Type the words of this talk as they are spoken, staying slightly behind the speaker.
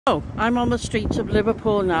Oh, I'm on the streets of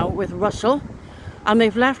Liverpool now with Russell, and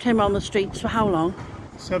they've left him on the streets for how long?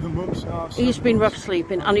 7 months now. He's been rough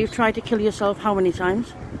sleeping, and you've tried to kill yourself how many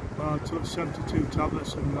times? Well, I took 72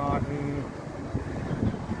 tablets and after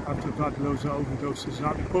I've had loads of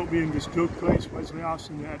overdoses. They put me in this drug place, Wesley House,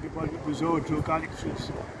 and everybody, there's all drug addicts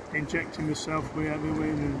was injecting myself with everywhere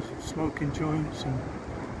and smoking joints. And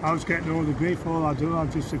I was getting all the grief. All I do,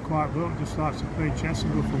 I'm just a quiet bloke, just like to play chess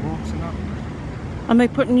and go for walks and that. And they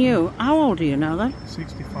putting you, how old are you now then?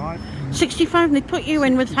 65. 65, and they put you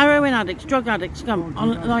in with heroin addicts, drug addicts,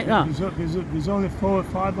 like that? There's only 4 or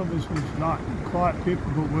 5 of us who's like quiet people,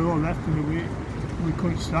 but we're all left in the way. We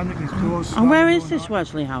couldn't stand it. There's doors. And where is this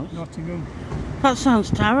Wesley House? Nottingham. That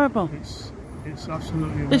sounds terrible. It's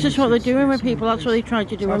absolutely. This is what they're doing with people. That's what they tried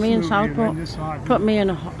to do with me in Southport. Put me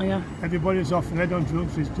in a Everybody's off their head on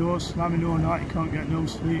drugs. There's doors slamming all night. You can't get no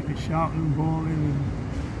sleep. They're shouting and bawling.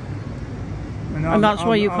 And that's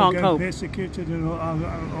why you can't cope. Persecuted, and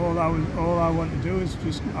all I want to do is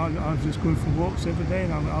I was just going for walks every day,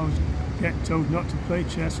 and I was getting told not to play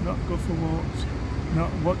chess, not to go for walks, not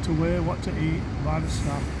what to wear, what to eat by the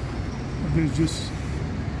staff. They just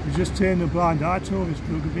turning a blind eye to all this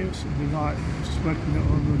drug abuse, and they're like sweeping it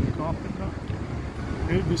under the carpet.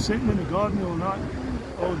 They'd be sitting in the garden all night,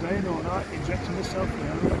 all day and all night, injecting themselves with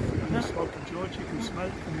heroin. And smoking joints, you can smell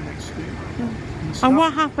it from the next street. And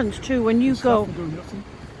what happens too when you go? Do nothing.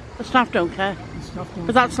 The staff don't care.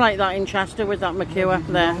 But that's like that in Chester with that McEwer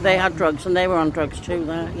there. They had drugs and they were on drugs too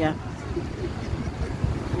there, yeah.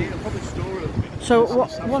 So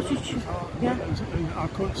what did you, yeah? I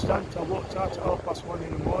couldn't stand it. I walked out at 1:30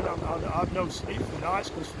 in the morning. I had no sleep for nights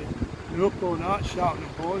because they're up all night shouting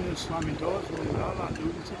and bawling and slamming doors and all that like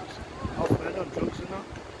lunatics. Off their head on drugs and that.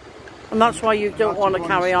 And that's why you don't want to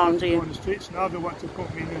carry on, do you? On the streets now, they want to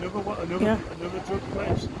put me in another drug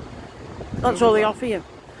place. That's all they offer you.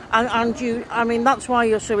 And you, I mean, that's why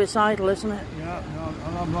you're suicidal, isn't it? Yeah, no,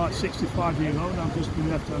 and I'm like 65 years old and I've just been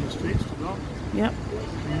left on the streets to rot. Yep.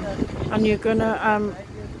 And you're gonna,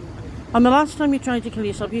 and the last time you tried to kill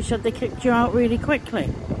yourself, you said they kicked you out really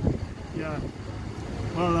quickly. Yeah.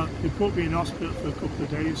 Well, they put me in hospital for a couple of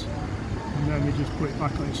days and then they just put it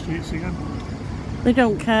back on the streets again. They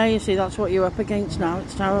don't care, you see, that's what you're up against now,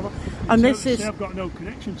 it's terrible. And this is... I've got no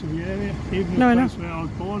connection to the area, even the place where I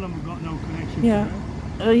was born, I've got no connection to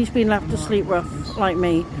it. He's been left to sleep rough, like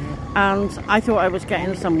me, and I thought I was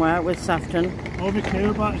getting somewhere with Sefton. All we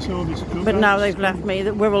care about is all this drug. But now they've left me,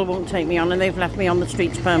 that Wirral won't take me on, and they've left me on the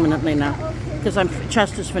streets permanently now. Because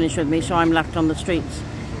Chester's finished with me, so I'm left on the streets.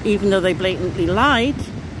 Even though they blatantly lied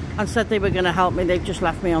and said they were going to help me, they've just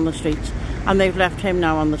left me on the streets. And they've left him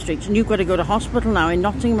now on the streets. And you've got to go to hospital now in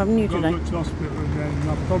Nottingham, haven't you, today? I've got to hospital again.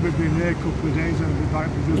 I've probably been there a couple of days and I'll be back.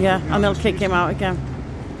 Yeah, and they'll kick him out again.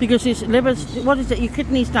 Because his liver's, what is it, your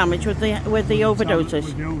kidneys damaged with the overdoses? With the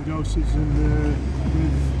overdoses and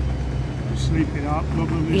the sleeping out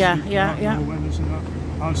problems. Yeah.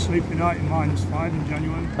 I was sleeping out in -5 in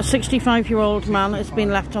January. A 65-year-old man has been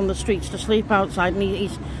left on the streets to sleep outside, and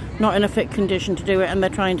he's not in a fit condition to do it, and they're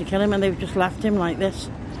trying to kill him, and they've just left him like this.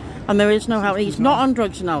 And there is no help. He's not on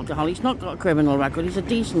drugs and alcohol. He's not got a criminal record. He's a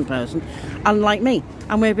decent person, unlike me.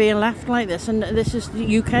 And we're being left like this. And this is the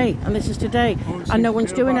UK, and this is today, and no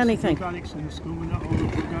one's doing anything. Drug addicts in the school, not all the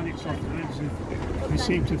drug addicts off the heads. They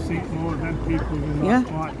seem to think more of them people than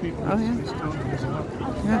white people. Oh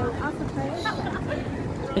yeah.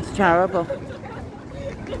 It's terrible.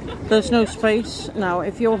 There's no space now.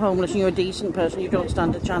 If you're homeless and you're a decent person, you don't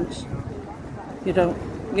stand a chance. You don't.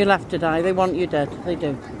 You're left to die. They want you dead. They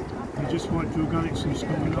do. They just want drug addicts in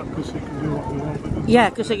school, not because they can do what they want with them. Yeah,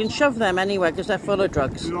 because they can shove them anywhere because they're full of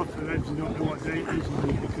drugs. They're off their heads, they don't know what date is, and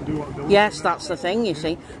they can do what they want. Yes, that's the thing, you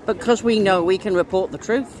see. But because we know, we can report the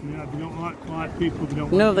truth. Yeah, they don't like quiet people. They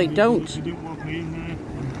don't no, they don't. They didn't want me in there.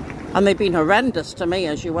 And they've been horrendous to me,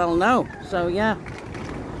 as you well know. So, yeah.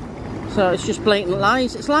 So it's just blatant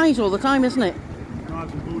lies. It's lies all the time, isn't it?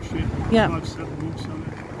 Lies and bullshit. Yeah. I've had 7 months on it.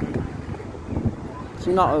 It's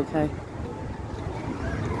not okay.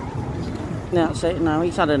 That's it now.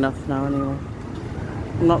 He's had enough now anyway.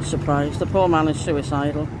 I'm not surprised. The poor man is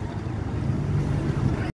suicidal.